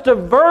enough just to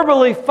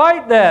verbally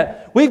fight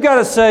that. We've got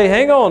to say,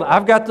 hang on,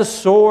 I've got the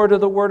sword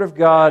of the Word of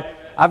God.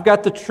 I've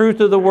got the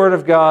truth of the Word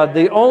of God.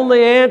 The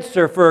only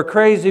answer for a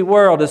crazy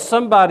world is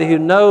somebody who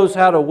knows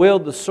how to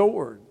wield the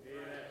sword.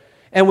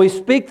 And we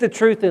speak the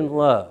truth in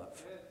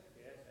love.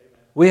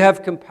 We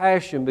have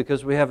compassion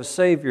because we have a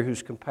Savior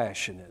who's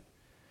compassionate.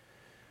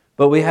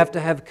 But we have to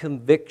have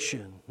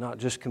conviction, not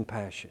just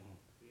compassion.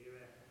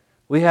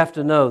 We have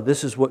to know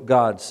this is what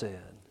God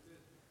said.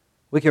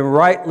 We can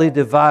rightly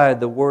divide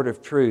the word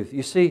of truth.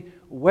 You see,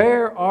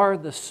 where are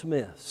the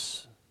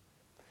smiths?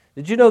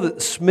 Did you know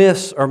that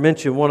smiths are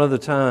mentioned one other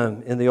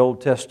time in the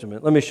Old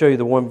Testament? Let me show you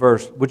the one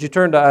verse. Would you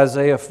turn to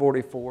Isaiah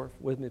 44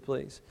 with me,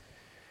 please?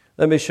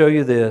 Let me show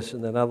you this,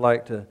 and then I'd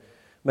like to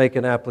make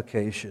an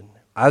application.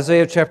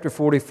 Isaiah chapter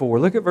 44.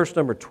 Look at verse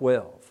number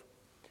 12.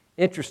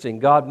 Interesting,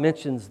 God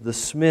mentions the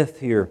smith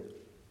here.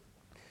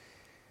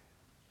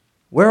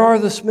 Where are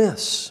the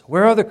smiths?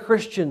 Where are the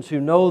Christians who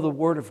know the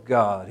Word of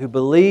God, who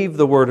believe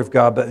the Word of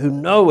God, but who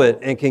know it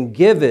and can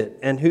give it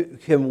and who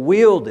can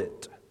wield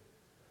it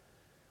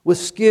with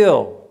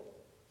skill?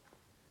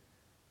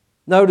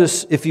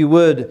 Notice, if you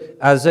would,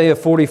 Isaiah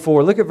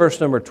 44. Look at verse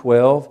number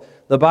 12.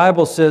 The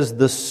Bible says,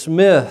 "The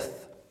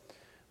smith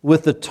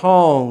with the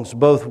tongs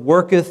both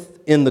worketh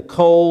in the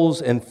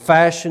coals and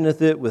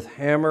fashioneth it with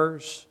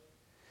hammers,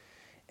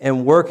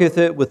 and worketh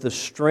it with the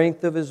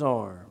strength of his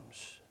arms.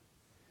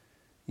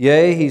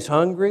 Yea, he's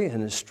hungry,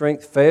 and his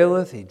strength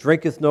faileth. He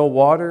drinketh no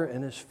water,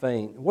 and is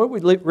faint." What are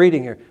we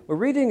reading here? We're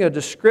reading a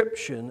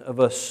description of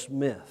a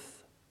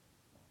smith.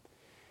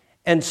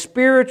 And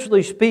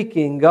spiritually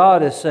speaking,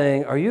 God is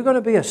saying, are you going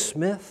to be a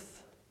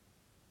smith?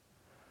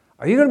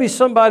 Are you going to be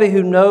somebody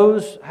who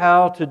knows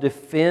how to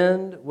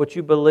defend what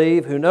you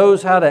believe, who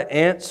knows how to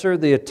answer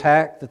the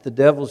attack that the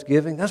devil's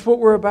giving? That's what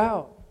we're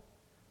about.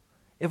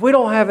 If we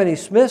don't have any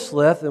smiths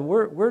left, then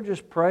we're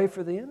just prey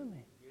for the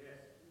enemy.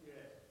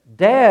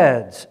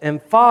 Dads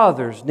and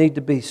fathers need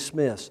to be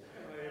smiths.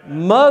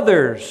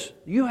 Mothers,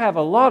 you have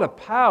a lot of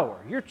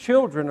power. Your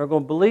children are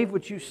going to believe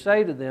what you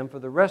say to them for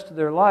the rest of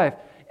their life.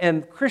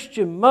 And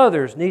Christian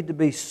mothers need to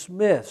be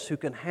smiths who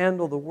can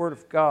handle the Word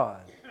of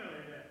God.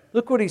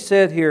 Look what he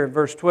said here in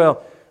verse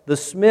 12. The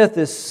smith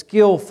is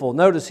skillful.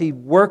 Notice he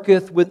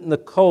worketh with the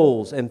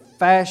coals and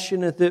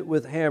fashioneth it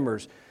with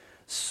hammers.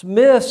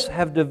 Smiths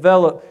have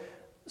developed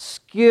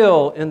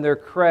skill in their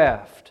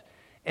craft.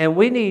 And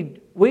we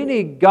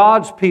need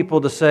God's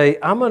people to say,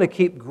 I'm going to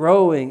keep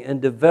growing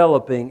and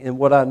developing in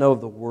what I know of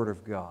the Word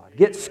of God.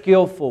 Get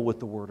skillful with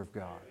the Word of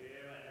God.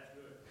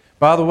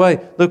 By the way,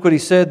 look what he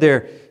said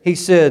there. He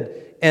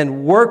said,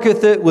 and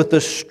worketh it with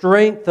the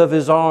strength of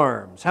his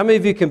arms. How many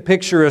of you can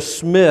picture a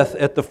smith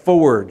at the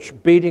forge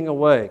beating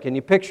away? Can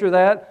you picture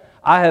that?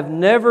 I have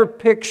never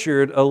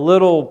pictured a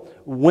little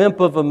wimp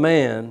of a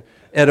man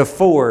at a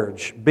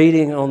forge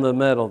beating on the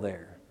metal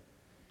there.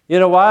 You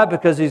know why?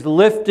 Because he's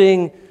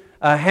lifting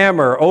a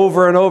hammer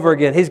over and over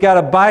again. He's got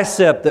a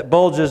bicep that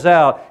bulges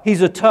out.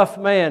 He's a tough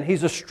man.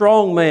 He's a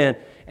strong man.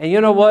 And you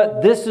know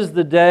what? This is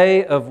the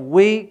day of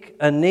weak,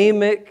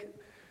 anemic,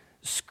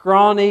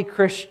 scrawny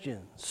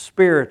Christians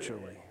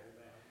spiritually.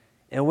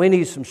 And we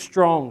need some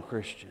strong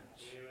Christians.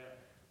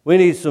 We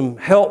need some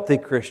healthy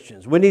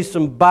Christians. We need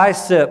some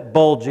bicep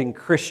bulging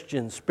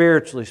Christians,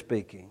 spiritually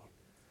speaking,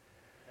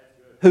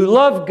 who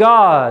love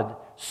God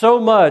so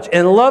much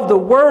and love the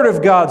Word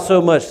of God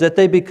so much that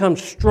they become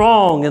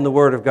strong in the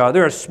Word of God.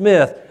 They're a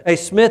smith. A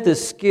smith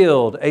is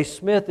skilled. A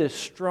smith is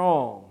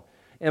strong.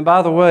 And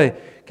by the way,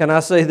 can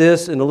I say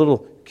this in a little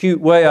cute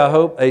way, I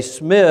hope? A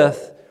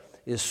smith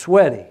is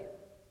sweaty.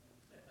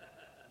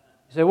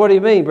 You say, what do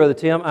you mean, Brother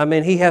Tim? I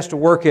mean, he has to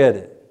work at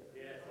it.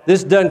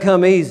 This doesn't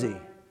come easy.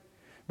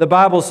 The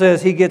Bible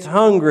says he gets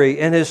hungry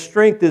and his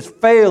strength is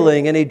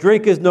failing and he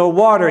drinketh no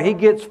water. He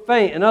gets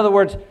faint. In other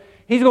words,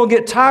 he's going to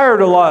get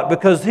tired a lot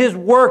because his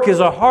work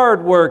is a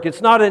hard work. It's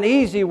not an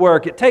easy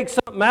work. It takes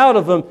something out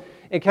of him.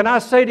 And can I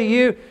say to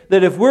you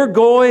that if we're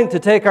going to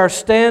take our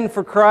stand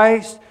for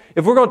Christ,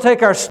 if we're going to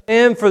take our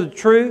stand for the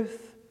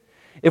truth,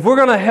 if we're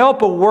going to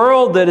help a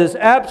world that is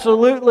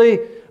absolutely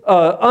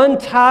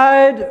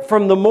untied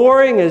from the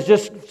mooring, is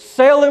just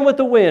sailing with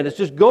the wind, it's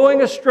just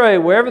going astray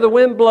wherever the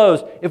wind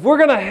blows, if we're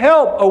going to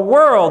help a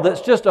world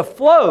that's just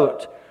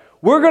afloat,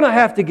 we're going to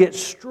have to get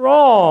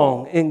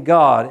strong in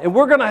God. And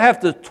we're going to have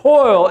to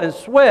toil and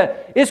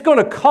sweat. It's going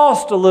to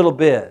cost a little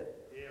bit.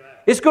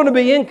 It's going to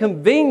be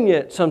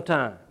inconvenient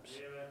sometimes.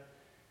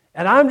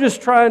 And I'm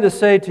just trying to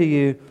say to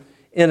you,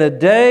 in a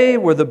day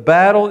where the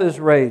battle is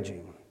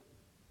raging,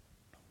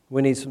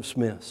 we need some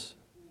smiths.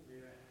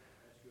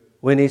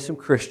 We need some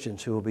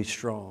Christians who will be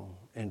strong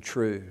and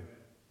true.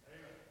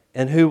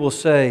 And who will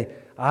say,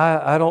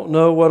 I don't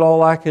know what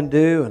all I can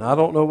do, and I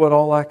don't know what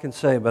all I can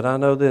say, but I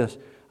know this.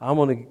 I'm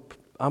going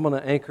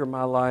to anchor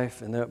my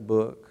life in that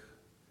book.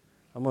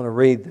 I'm going to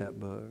read that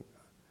book.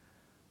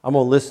 I'm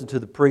going to listen to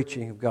the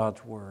preaching of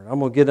God's Word. I'm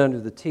going to get under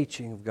the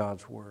teaching of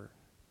God's Word.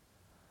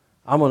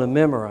 I'm going to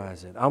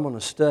memorize it. I'm going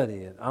to study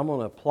it. I'm going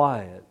to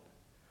apply it.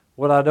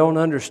 What I don't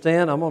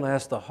understand, I'm going to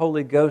ask the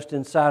Holy Ghost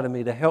inside of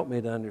me to help me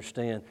to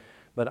understand.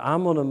 But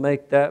I'm going to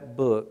make that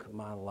book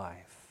my life.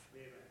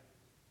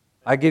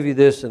 I give you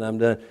this and I'm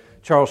done.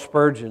 Charles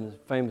Spurgeon,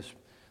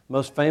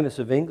 most famous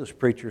of English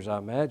preachers, I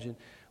imagine,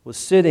 was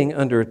sitting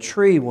under a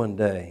tree one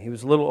day. He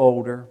was a little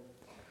older.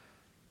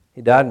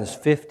 He died in his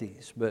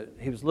 50s, but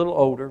he was a little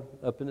older,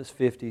 up in his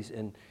 50s,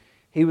 and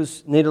he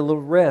needed a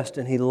little rest,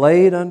 and he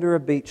laid under a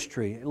beech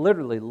tree,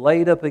 literally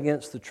laid up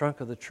against the trunk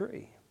of the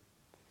tree.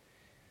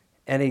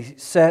 And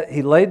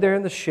he laid there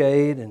in the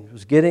shade and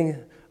was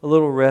getting a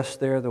little rest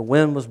there. The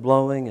wind was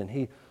blowing, and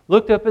he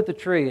looked up at the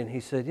tree and he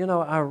said,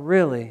 I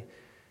really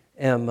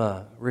am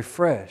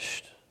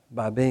refreshed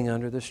by being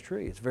under this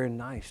tree. It's very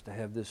nice to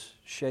have this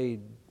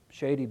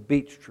shady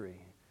beech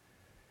tree.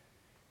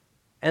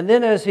 And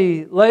then as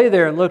he lay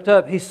there and looked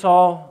up, he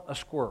saw a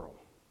squirrel.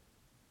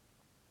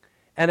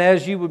 And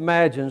as you would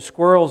imagine,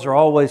 squirrels are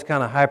always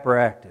kind of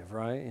hyperactive,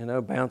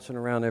 right? Bouncing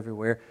around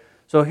everywhere.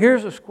 So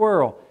here's a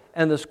squirrel,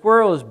 and the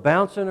squirrel is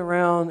bouncing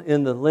around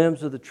in the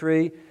limbs of the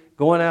tree,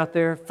 going out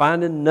there,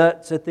 finding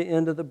nuts at the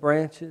end of the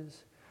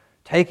branches,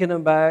 taking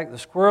them back. The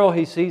squirrel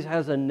he sees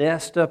has a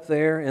nest up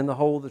there in the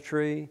hole of the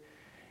tree,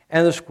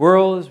 and the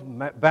squirrel is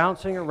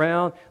bouncing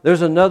around.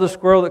 There's another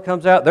squirrel that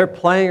comes out. They're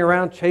playing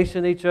around,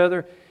 chasing each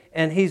other,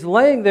 and he's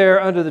laying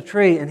there under the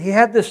tree, and he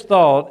had this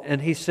thought,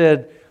 and he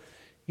said,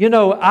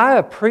 I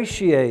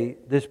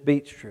appreciate this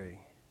beech tree.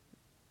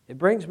 It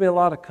brings me a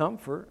lot of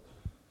comfort.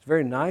 It's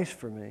very nice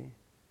for me.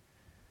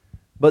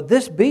 But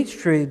this beech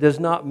tree does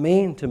not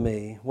mean to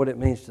me what it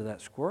means to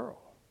that squirrel.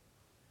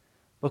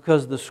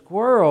 Because to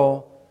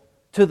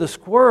the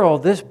squirrel,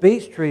 this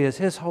beech tree is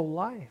his whole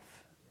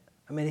life.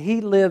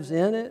 He lives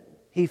in it.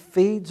 He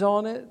feeds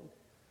on it.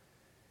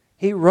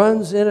 He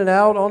runs in and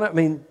out on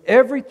it.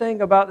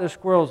 Everything about this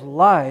squirrel's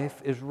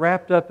life is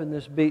wrapped up in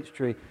this beech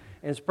tree.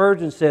 And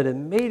Spurgeon said,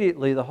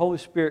 immediately the Holy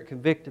Spirit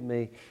convicted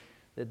me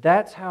that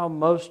that's how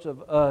most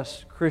of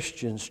us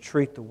Christians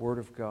treat the Word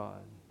of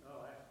God.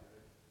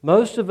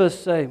 Most of us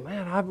say,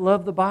 man, I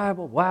love the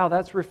Bible. Wow,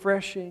 that's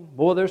refreshing.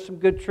 Boy, there's some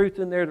good truth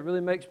in there that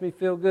really makes me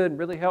feel good and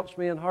really helps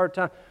me in hard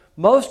times.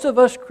 Most of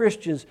us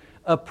Christians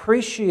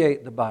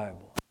appreciate the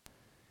Bible.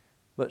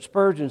 But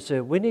Spurgeon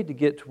said, we need to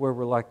get to where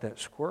we're like that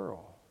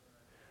squirrel,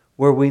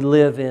 where we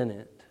live in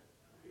it,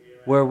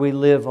 where we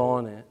live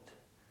on it,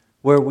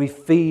 where we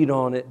feed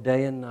on it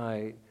day and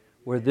night,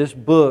 where this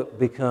book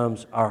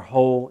becomes our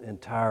whole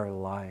entire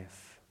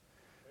life.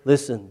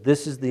 Listen,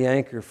 this is the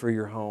anchor for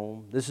your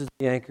home. This is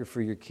the anchor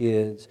for your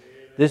kids.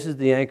 This is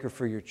the anchor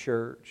for your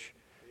church.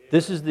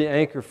 This is the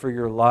anchor for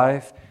your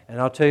life.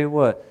 And I'll tell you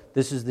what,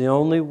 this is the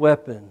only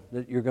weapon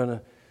that you're going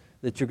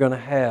to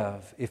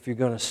have if you're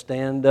going to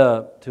stand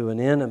up to an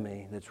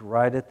enemy that's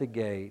right at the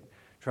gate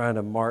trying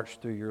to march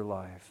through your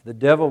life. The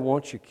devil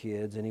wants your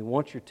kids, and he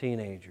wants your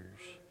teenagers.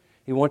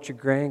 He wants your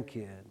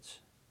grandkids.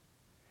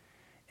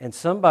 And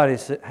somebody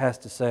has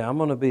to say, I'm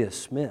going to be a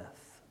smith.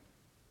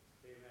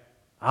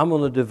 I'm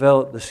going to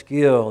develop the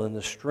skill and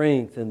the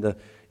strength and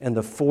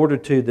the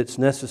fortitude that's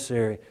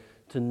necessary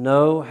to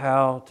know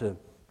how to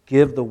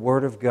give the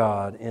Word of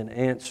God in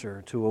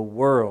answer to a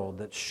world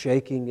that's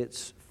shaking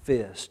its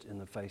fist in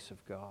the face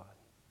of God.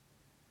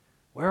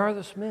 Where are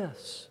the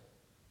smiths?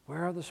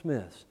 Where are the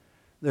smiths?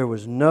 There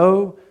was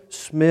no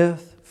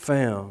smith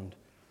found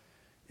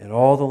in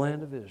all the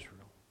land of Israel.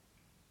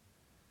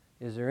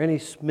 Is there any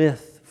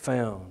smith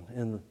found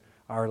in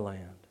our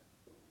land?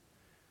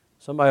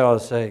 Somebody ought to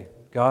say,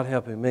 God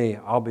helping me,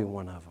 I'll be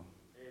one of them.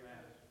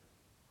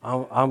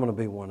 I'm going to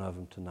be one of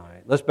them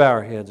tonight. Let's bow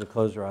our heads and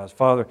close our eyes.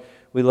 Father,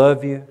 we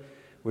love you.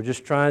 We're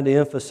just trying to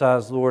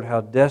emphasize, Lord,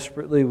 how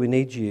desperately we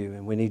need you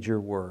and we need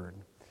your word.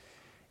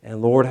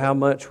 And Lord, how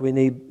much we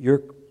need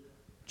your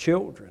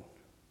children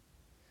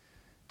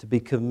to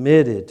be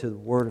committed to the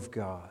Word of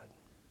God.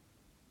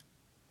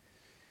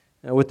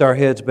 Now, with our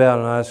heads bowed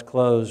and eyes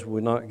closed,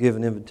 we're not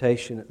giving an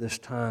invitation at this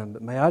time.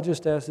 But may I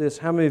just ask this?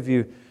 How many of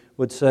you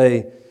would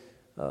say,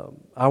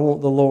 I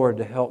want the Lord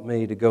to help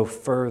me to go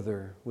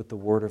further with the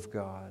Word of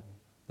God?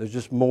 There's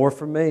just more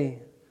for me.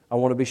 I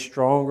want to be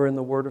stronger in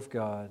the Word of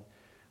God.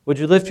 Would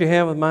you lift your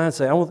hand with mine and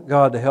say, I want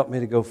God to help me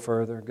to go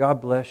further?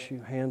 God bless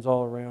you. Hands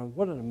all around.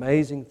 What an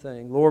amazing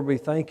thing. Lord, we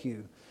thank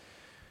you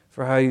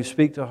for how you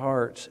speak to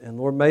hearts. And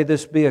Lord, may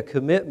this be a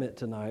commitment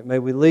tonight. May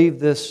we leave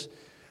this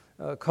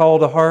call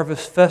to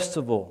Harvest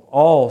Festival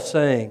all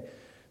saying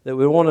that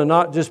we want to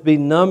not just be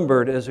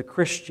numbered as a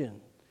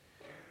Christian,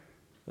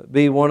 but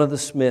be one of the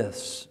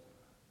smiths,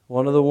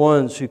 one of the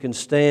ones who can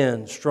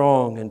stand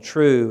strong and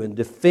true and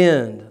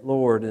defend,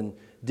 Lord, and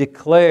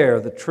declare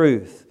the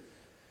truth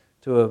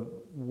to a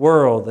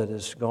world that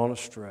has gone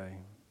astray.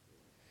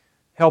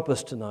 Help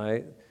us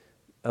tonight.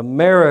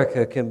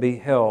 America can be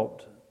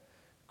helped.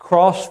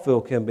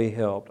 Crossville can be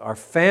helped. Our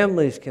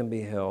families can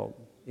be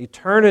helped.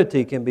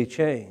 Eternity can be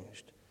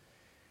changed.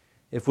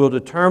 If we'll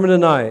determine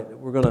tonight that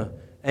we're going to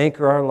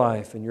anchor our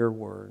life in your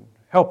word.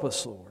 Help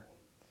us, Lord.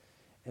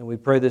 And we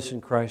pray this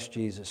in Christ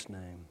Jesus'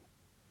 name.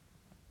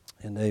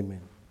 And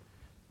amen.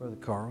 Brother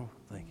Carl,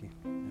 thank you.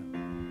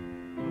 Yeah.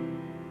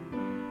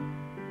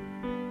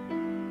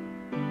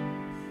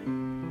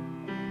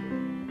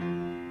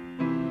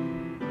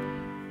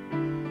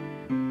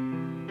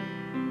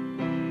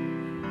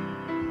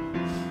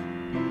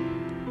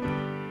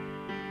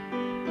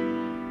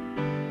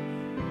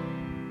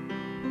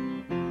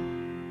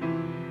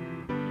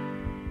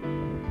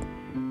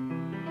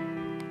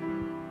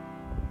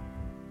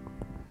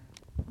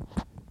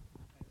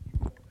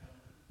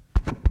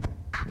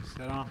 Is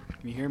that on?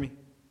 Can you hear me?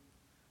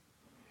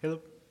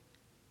 Hello?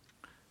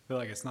 I feel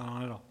like it's not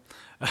on at all.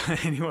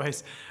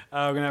 Anyways,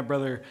 we're going to have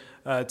Brother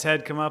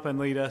Ted come up and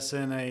lead us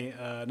in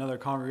another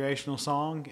congregational song.